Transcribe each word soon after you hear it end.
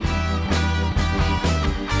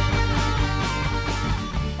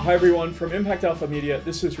Hi everyone, from Impact Alpha Media,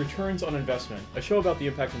 this is Returns on Investment, a show about the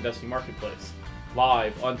impact investing marketplace.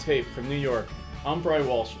 Live on tape from New York, I'm Brian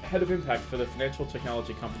Walsh, head of impact for the financial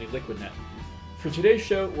technology company LiquidNet. For today's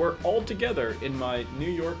show, we're all together in my New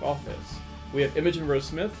York office. We have Imogen Rose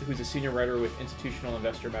Smith, who's a senior writer with Institutional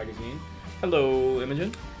Investor magazine. Hello,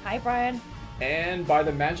 Imogen. Hi, Brian. And by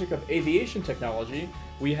the magic of aviation technology,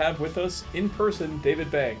 we have with us in person David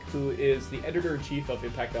Bank, who is the editor-in-chief of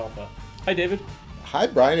Impact Alpha. Hi, David. Hi,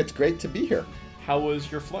 Brian. It's great to be here. How was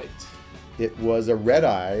your flight? It was a red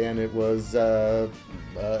eye, and it was as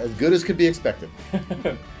good as could be expected.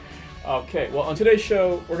 Okay, well, on today's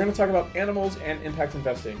show, we're going to talk about animals and impact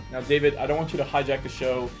investing. Now, David, I don't want you to hijack the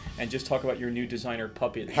show and just talk about your new designer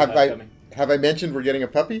puppy that you have coming. Have I mentioned we're getting a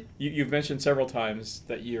puppy? You've mentioned several times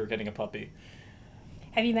that you're getting a puppy.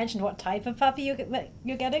 Have you mentioned what type of puppy you're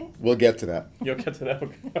getting? We'll get to that. You'll get to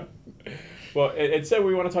that. Well, it said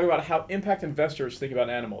we want to talk about how impact investors think about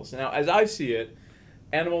animals. Now, as I see it,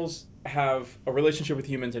 animals have a relationship with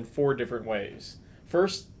humans in 4 different ways.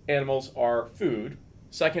 First, animals are food.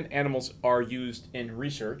 Second, animals are used in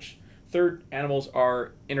research. Third, animals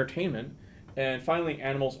are entertainment. And finally,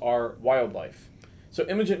 animals are wildlife. So,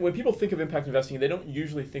 Imogen, when people think of impact investing, they don't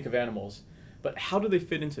usually think of animals. But how do they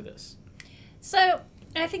fit into this? So,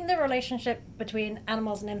 I think the relationship between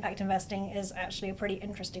animals and impact investing is actually a pretty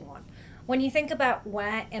interesting one. When you think about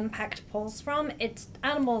where impact pulls from,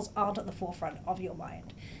 animals aren't at the forefront of your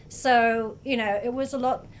mind. So, it was a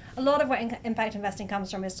lot of where impact investing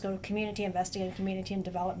comes from is sort of community investing and community and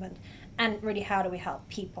development, and really how do we help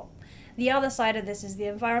people. The other side of this is the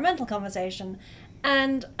environmental conversation,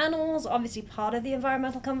 and animals are obviously part of the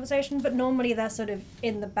environmental conversation, but normally they're sort of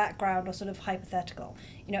in the background or sort of hypothetical.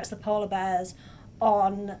 It's the polar bears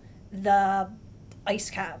on the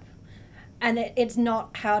ice cap. And it's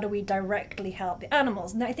not how do we directly help the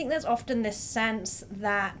animals. And I think there's often this sense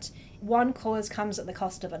that one cause comes at the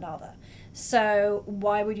cost of another. So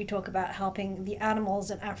why would you talk about helping the animals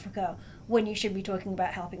in Africa when you should be talking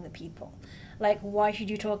about helping the people? Like, why should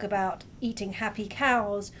you talk about eating happy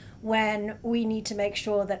cows when we need to make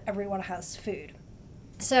sure that everyone has food?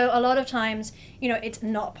 So a lot of times, it's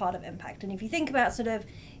not part of impact. And if you think about sort of,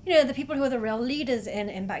 the people who are the real leaders in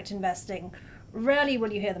impact investing, rarely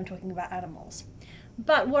will you hear them talking about animals.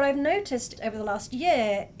 But what I've noticed over the last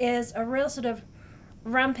year is a real sort of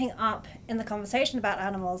ramping up in the conversation about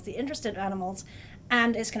animals, the interest in animals,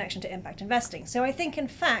 and its connection to impact investing. So I think, in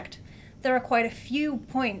fact, there are quite a few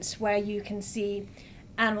points where you can see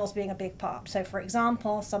animals being a big part. So, for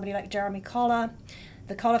example, somebody like Jeremy Collar,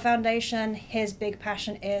 the Collar Foundation, his big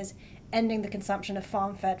passion is ending the consumption of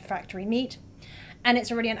farm-fed factory meat, and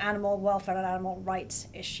it's really an animal welfare and animal rights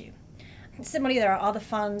issue. Similarly, there are other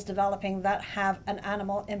funds developing that have an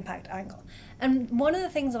animal impact angle. And one of the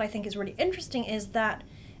things that I think is really interesting is that,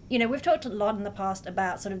 we've talked a lot in the past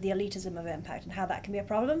about sort of the elitism of impact and how that can be a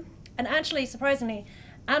problem. And actually, surprisingly,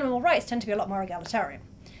 animal rights tend to be a lot more egalitarian.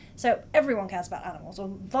 So everyone cares about animals, or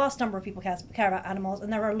a vast number of people care about animals,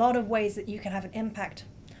 and there are a lot of ways that you can have an impact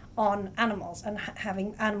on animals and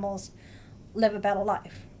having animals live a better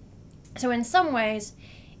life. So in some ways,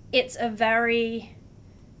 it's a very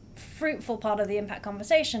fruitful part of the impact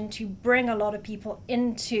conversation to bring a lot of people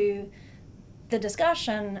into the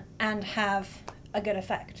discussion and have a good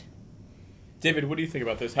effect. David, what do you think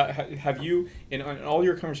about this? Have you, in all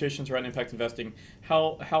your conversations around impact investing,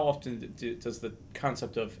 how often does the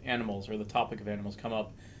concept of animals or the topic of animals come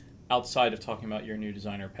up outside of talking about your new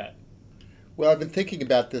designer pet? Well, I've been thinking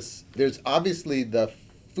about this. There's obviously the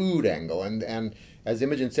food angle, and as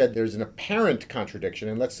Imogen said, there's an apparent contradiction,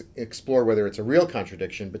 and let's explore whether it's a real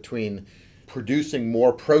contradiction between producing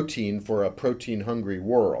more protein for a protein-hungry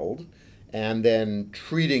world and then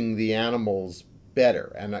treating the animals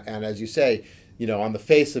better. And as you say, on the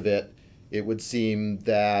face of it, it would seem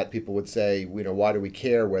that people would say, why do we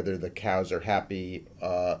care whether the cows are happy?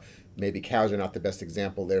 Maybe cows are not the best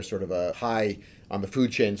example. They're sort of a high on the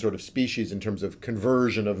food chain sort of species in terms of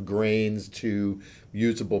conversion of grains to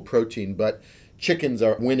usable protein. But chickens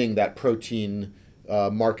are winning that protein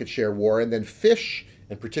market share war. And then fish,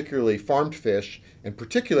 and particularly farmed fish, and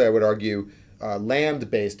particularly I would argue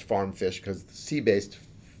land-based farmed fish, because sea-based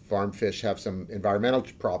farmed fish have some environmental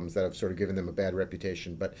problems that have sort of given them a bad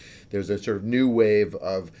reputation. But there's a sort of new wave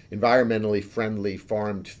of environmentally friendly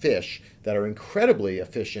farmed fish that are incredibly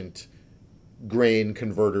efficient grain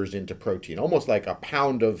converters into protein, almost like a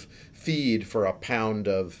pound of feed for a pound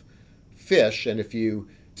of fish. And if you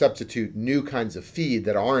substitute new kinds of feed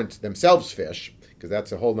that aren't themselves fish, because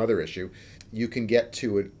that's a whole other issue, you can get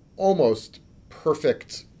to an almost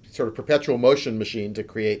perfect sort of perpetual motion machine to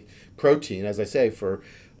create protein, as I say, for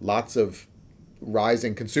lots of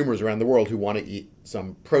rising consumers around the world who want to eat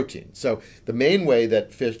some protein. So the main way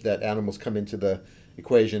that animals come into the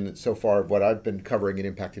equation so far of what I've been covering in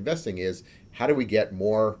impact investing is how do we get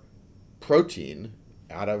more protein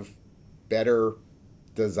out of better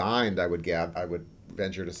designed, I would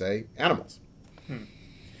venture to say, animals.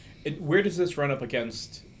 Where does this run up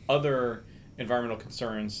against other environmental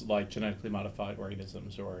concerns like genetically modified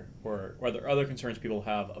organisms or are there other concerns people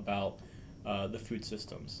have about the food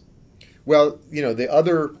systems? Well, the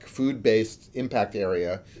other food-based impact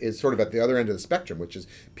area is sort of at the other end of the spectrum, which is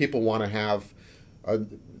people want to have,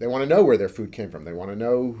 they want to know where their food came from. They want to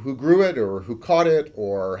know who grew it or who caught it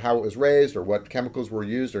or how it was raised or what chemicals were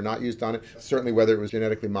used or not used on it, certainly whether it was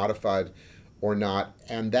genetically modified or not.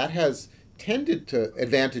 And that has tended to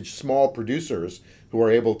advantage small producers who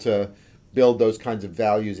are able to build those kinds of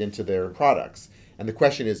values into their products. And the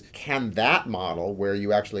question is, can that model where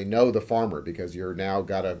you actually know the farmer because you're now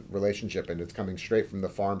got a relationship and it's coming straight from the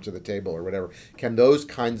farm to the table or whatever, can those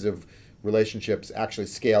kinds of relationships actually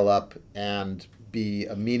scale up and be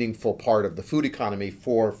a meaningful part of the food economy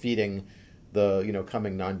for feeding the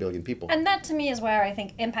coming 9 billion people? And that to me is where I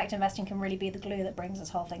think impact investing can really be the glue that brings this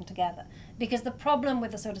whole thing together. Because the problem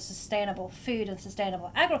with the sort of sustainable food and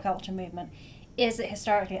sustainable agriculture movement is that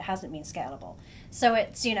historically it hasn't been scalable. So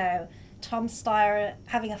it's, Tom Steyer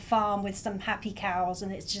having a farm with some happy cows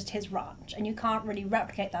and it's just his ranch. And you can't really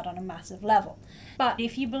replicate that on a massive level. But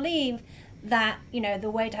if you believe that,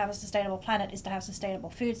 the way to have a sustainable planet is to have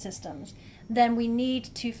sustainable food systems, then we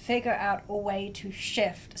need to figure out a way to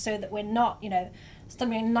shift so that we're not,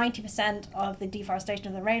 something 90% of the deforestation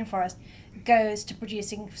of the rainforest goes to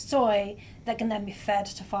producing soy that can then be fed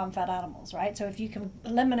to farm-fed animals, right? So if you can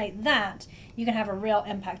eliminate that, you can have a real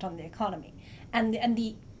impact on the economy. And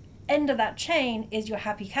the end of that chain is your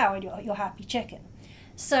happy cow and your happy chicken.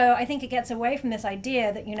 So I think it gets away from this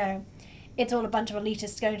idea that, it's all a bunch of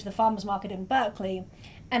elitists going to the farmers market in Berkeley,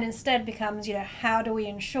 and instead becomes, how do we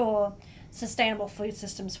ensure sustainable food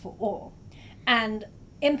systems for all? And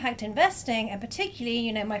impact investing, and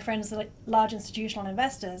particularly, my friends, the large institutional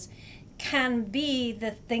investors, can be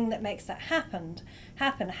the thing that makes that happen.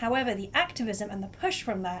 However, the activism and the push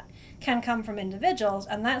from that can come from individuals,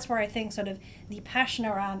 and that's where I think sort of the passion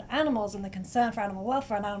around animals and the concern for animal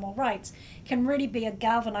welfare and animal rights can really be a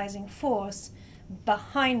galvanizing force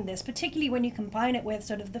behind this, particularly when you combine it with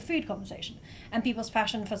sort of the food conversation and people's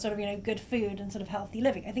passion for sort of, good food and sort of healthy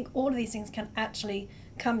living. I think all of these things can actually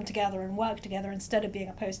come together and work together instead of being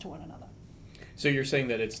opposed to one another. So you're saying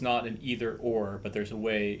that it's not an either or, but there's a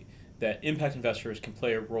way that impact investors can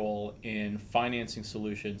play a role in financing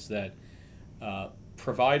solutions that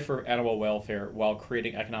provide for animal welfare while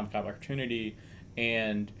creating economic opportunity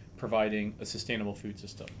and providing a sustainable food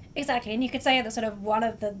system. Exactly, and you could say that sort of one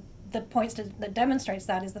of the points that demonstrates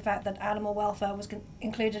that is the fact that animal welfare was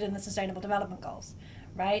included in the Sustainable Development Goals,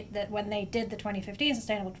 right? That when they did the 2015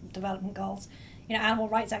 Sustainable Development Goals, animal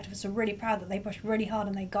rights activists were really proud that they pushed really hard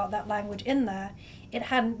and they got that language in there. It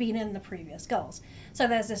hadn't been in the previous goals. So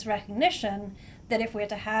there's this recognition that if we're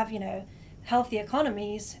to have, healthy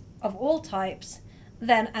economies of all types,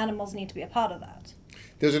 then animals need to be a part of that.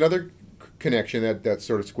 There's another connection that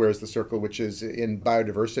sort of squares the circle, which is in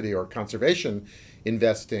biodiversity or conservation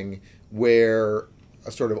investing, where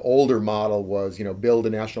a sort of older model was, build a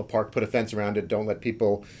national park, put a fence around it, don't let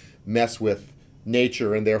people mess with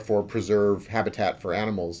nature and therefore preserve habitat for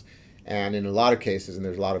animals. And in a lot of cases, and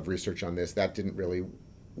there's a lot of research on this, that didn't really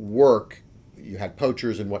work. You had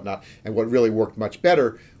poachers and whatnot. And what really worked much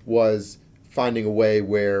better was finding a way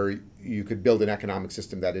where you could build an economic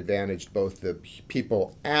system that advantaged both the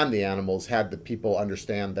people and the animals, had the people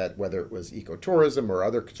understand that whether it was ecotourism or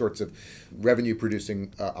other sorts of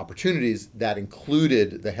revenue-producing opportunities that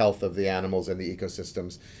included the health of the animals and the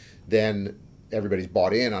ecosystems, then everybody's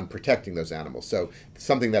bought in on protecting those animals. So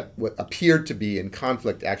something that appeared to be in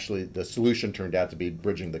conflict, actually the solution turned out to be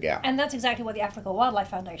bridging the gap. And that's exactly what the Africa Wildlife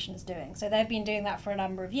Foundation is doing. So they've been doing that for a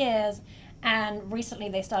number of years, and recently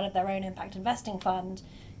they started their own impact investing fund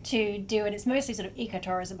to do it. It's mostly sort of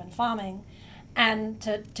ecotourism and farming, and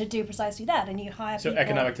to do precisely that. And you hire people. So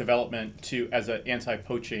economic development as an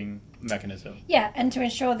anti-poaching mechanism. Yeah, and to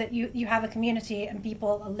ensure that you have a community and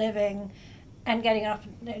people are living and getting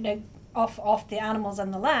off the animals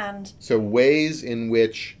and the land. So ways in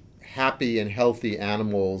which happy and healthy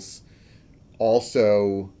animals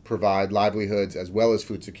also provide livelihoods as well as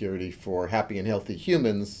food security for happy and healthy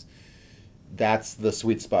humans, that's the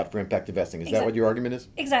sweet spot for impact investing. Is that what your argument is?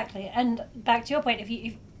 Exactly. And back to your point, if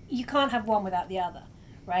you can't have one without the other,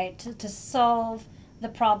 right? To solve the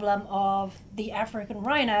problem of the African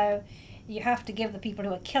rhino, you have to give the people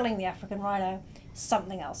who are killing the African rhino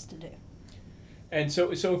something else to do. And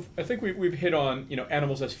so I think we've hit on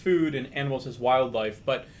animals as food and animals as wildlife,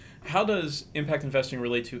 but how does impact investing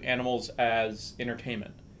relate to animals as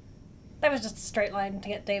entertainment? That was just a straight line to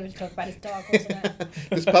get David to talk about his dog, wasn't it?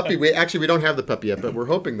 This puppy, we don't have the puppy yet, but we're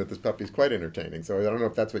hoping that this puppy is quite entertaining. So I don't know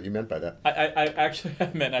if that's what you meant by that.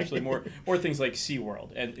 I meant more things like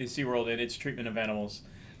SeaWorld and its treatment of animals,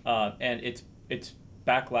 and its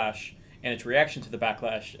backlash and its reaction to the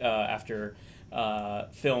backlash after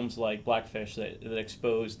films like Blackfish that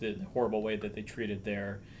exposed the horrible way that they treated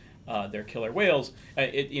their killer whales.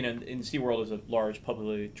 In SeaWorld is a large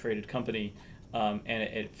publicly traded company. And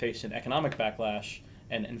it faced an economic backlash,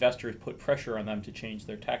 and investors put pressure on them to change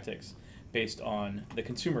their tactics based on the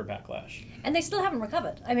consumer backlash. And they still haven't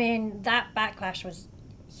recovered. I mean, that backlash was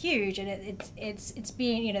huge, and it's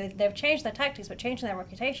been, they've changed their tactics, but changing their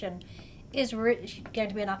reputation is going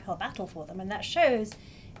to be an uphill battle for them, and that shows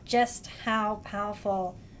just how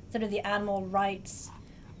powerful sort of the animal rights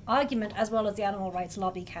argument as well as the animal rights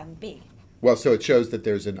lobby can be. Well, so it shows that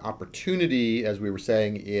there's an opportunity, as we were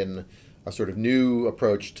saying, in a sort of new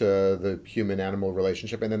approach to the human-animal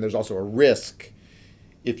relationship, and then there's also a risk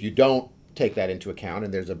if you don't take that into account,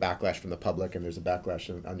 and there's a backlash from the public, and there's a backlash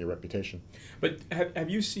on your reputation. But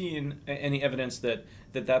have you seen any evidence that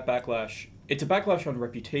backlash, it's a backlash on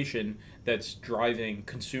reputation that's driving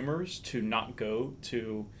consumers to not go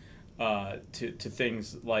to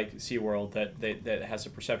things like SeaWorld that has a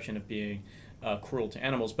perception of being cruel to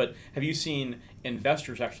animals? But have you seen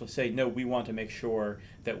investors actually say, no, we want to make sure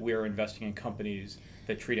that we're investing in companies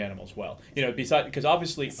that treat animals well? Because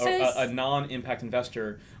obviously a non-impact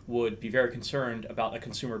investor would be very concerned about a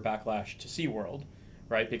consumer backlash to SeaWorld,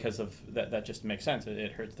 right? Because of that just makes sense.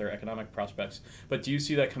 It hurts their economic prospects. But do you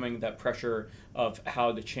see that pressure of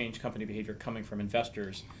how to change company behavior coming from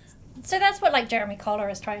investors? So that's what Jeremy Collar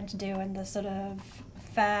is trying to do in the sort of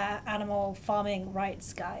fair animal farming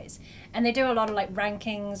rights guys, and they do a lot of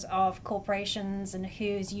rankings of corporations and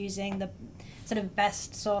who's using the sort of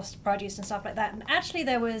best sourced produce and stuff like that. And actually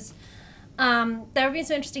there have been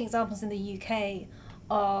some interesting examples in the UK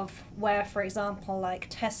of where, for example,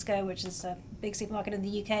 Tesco, which is a big supermarket in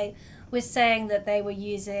the UK, was saying that they were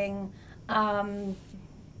using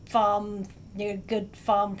good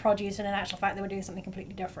farm produce, and in actual fact they were doing something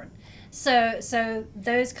completely different. So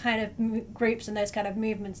those kind of groups and those kind of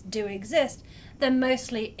movements do exist. They're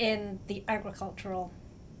mostly in the agricultural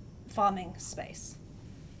farming space.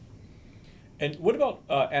 And what about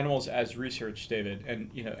animals as research, David?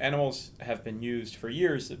 And animals have been used for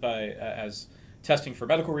years as testing for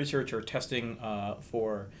medical research, or testing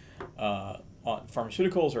for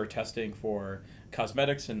pharmaceuticals, or testing for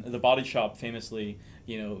cosmetics. And The Body Shop famously,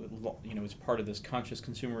 was part of this conscious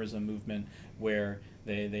consumerism movement where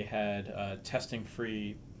they had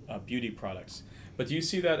testing-free beauty products. But do you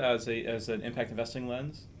see that as an impact investing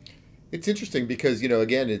lens? It's interesting because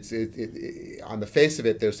again, it's on the face of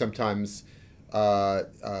it, there's sometimes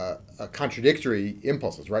contradictory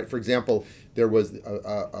impulses, right? For example, there was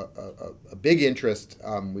a big interest.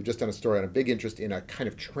 We've just done a story on a big interest in a kind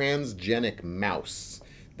of transgenic mouse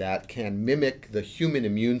that can mimic the human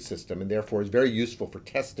immune system, and therefore is very useful for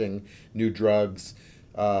testing new drugs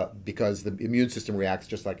because the immune system reacts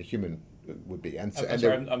just like a human would be. And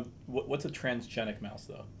what's a transgenic mouse,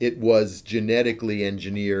 though? It was genetically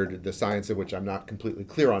engineered, the science of which I'm not completely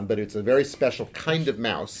clear on, but it's a very special kind of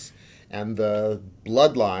mouse. And the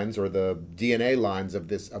bloodlines or the DNA lines of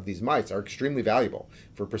these mice are extremely valuable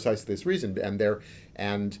for precisely this reason.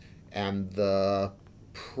 And the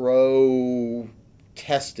pro-testing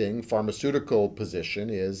pharmaceutical position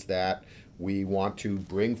is that we want to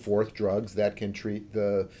bring forth drugs that can treat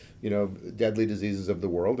the deadly diseases of the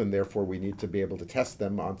world, and therefore we need to be able to test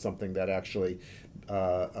them on something that actually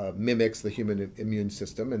mimics the human immune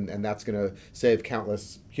system, and that's going to save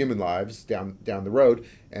countless human lives down the road.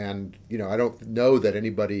 And I don't know that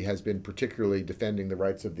anybody has been particularly defending the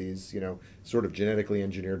rights of these sort of genetically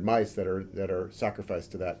engineered mice that are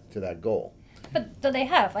sacrificed to that goal. But they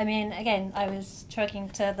have. I mean, again, I was talking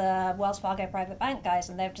to the Wells Fargo private bank guys,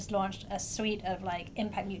 and they've just launched a suite of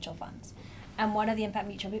impact mutual funds. And one of the impact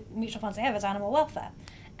mutual funds they have is animal welfare.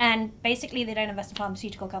 And basically they don't invest in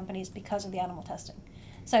pharmaceutical companies because of the animal testing.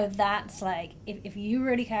 So that's if you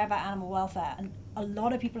really care about animal welfare, and a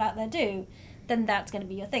lot of people out there do, then that's going to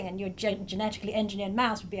be your thing. And your genetically engineered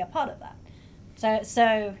mouse would be a part of that.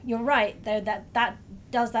 So you're right, though, that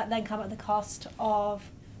then come at the cost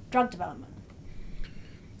of drug development.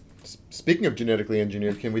 Speaking of genetically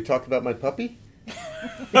engineered, can we talk about my puppy?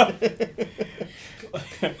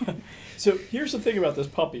 So here's the thing about this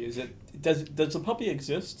puppy: does the puppy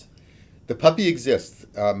exist? The puppy exists,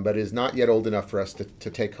 but is not yet old enough for us to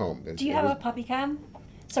take home. Do you have a puppy cam?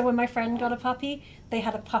 So when my friend got a puppy, they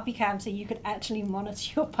had a puppy cam so you could actually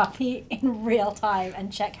monitor your puppy in real time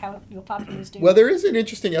and check how your puppy was doing. Well, there is an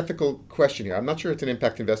interesting ethical question here. I'm not sure it's an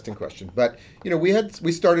impact investing question, but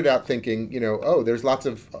we started out thinking, there's lots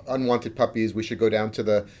of unwanted puppies. We should go down to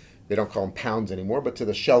they don't call them pounds anymore, but to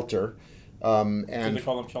the shelter. And do they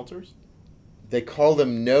call them shelters? They call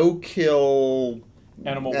them no-kill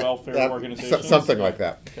animal welfare organizations, something like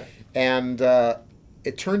that. Okay. And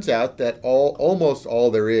it turns out that almost all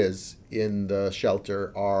there is in the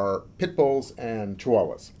shelter are pit bulls and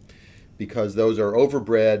chihuahuas, because those are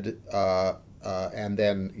overbred and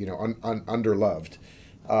then underloved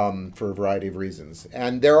for a variety of reasons.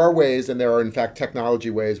 And there are ways, and there are in fact technology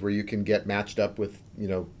ways, where you can get matched up with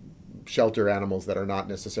shelter animals that are not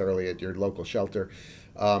necessarily at your local shelter,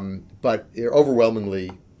 but they're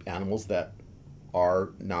overwhelmingly animals that are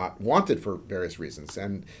not wanted for various reasons.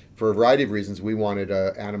 And for a variety of reasons, we wanted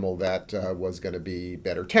an animal that was going to be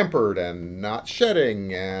better tempered and not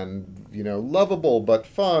shedding and, lovable but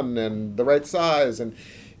fun and the right size. And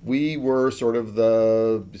we were sort of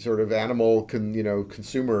the animal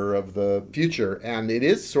consumer of the future. And it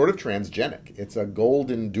is sort of transgenic. It's a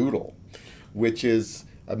golden doodle, which is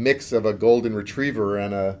a mix of a golden retriever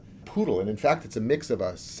and a poodle. And in fact, it's a mix of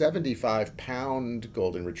a 75-pound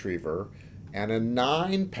golden retriever and a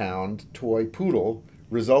 9-pound toy poodle,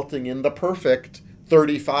 resulting in the perfect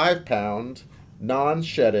 35-pound,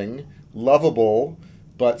 non-shedding, lovable,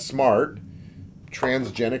 but smart,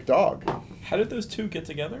 transgenic dog. How did those two get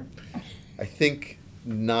together? I think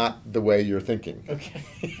not the way you're thinking. Okay.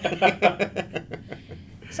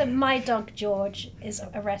 So my dog George is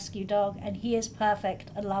a rescue dog, and he is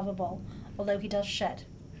perfect and lovable, although he does shed.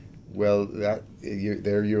 Well,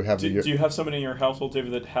 there you have. Do you have somebody in your household,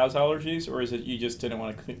 David, that has allergies, or is it you just didn't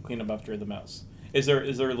want to clean up after the mess? Is there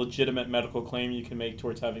a legitimate medical claim you can make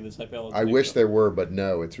towards having this hypoallergenic? I wish there were, but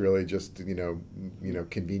no. It's really just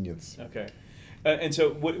convenience. Okay, and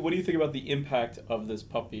so what do you think about the impact of this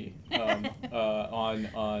puppy on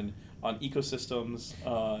ecosystems?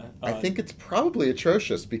 I think it's probably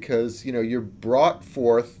atrocious, because you brought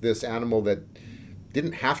forth this animal that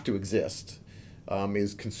didn't have to exist.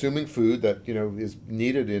 Is consuming food that is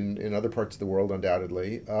needed in other parts of the world,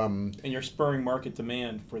 undoubtedly. And you're spurring market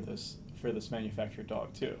demand for this manufactured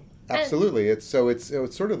dog too. Absolutely, it's sort of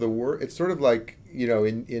it's sort of like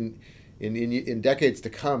in decades to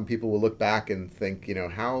come, people will look back and think,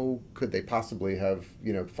 how could they possibly have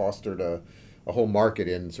fostered a whole market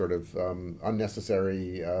in sort of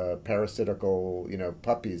unnecessary parasitical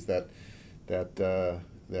puppies that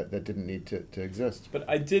didn't need to exist. But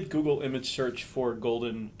I did Google image search for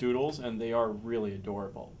golden doodles, and they are really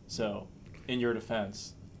adorable. So, in your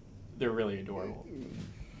defense, they're really adorable.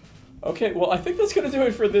 Okay, well, I think that's going to do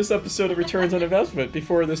it for this episode of Returns on Investment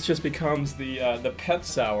before this just becomes the pet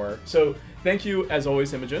sour. So, thank you, as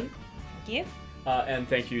always, Imogen. Thank you. And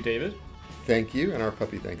thank you, David. Thank you, and our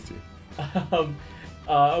puppy thanks you.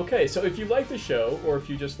 Okay, so if you like the show, or if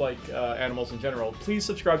you just like animals in general, please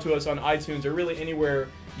subscribe to us on iTunes or really anywhere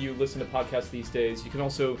you listen to podcasts these days. You can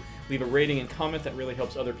also leave a rating and comment. That really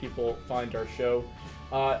helps other people find our show.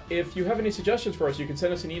 If you have any suggestions for us, you can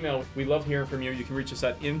send us an email. We love hearing from you. You can reach us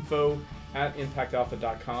at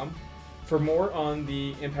info@impactalpha.com. For more on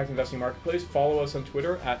the Impact Investing Marketplace, follow us on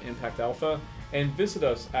Twitter @ImpactAlpha and visit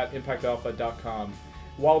us at impactalpha.com.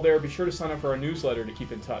 While there, be sure to sign up for our newsletter to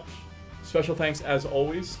keep in touch. Special thanks, as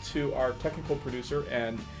always, to our technical producer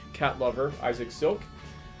and cat lover, Isaac Silk.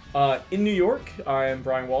 In New York, I am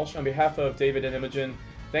Brian Walsh. On behalf of David and Imogen,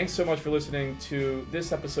 thanks so much for listening to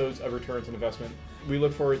this episode of Returns on Investment. We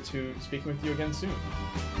look forward to speaking with you again soon.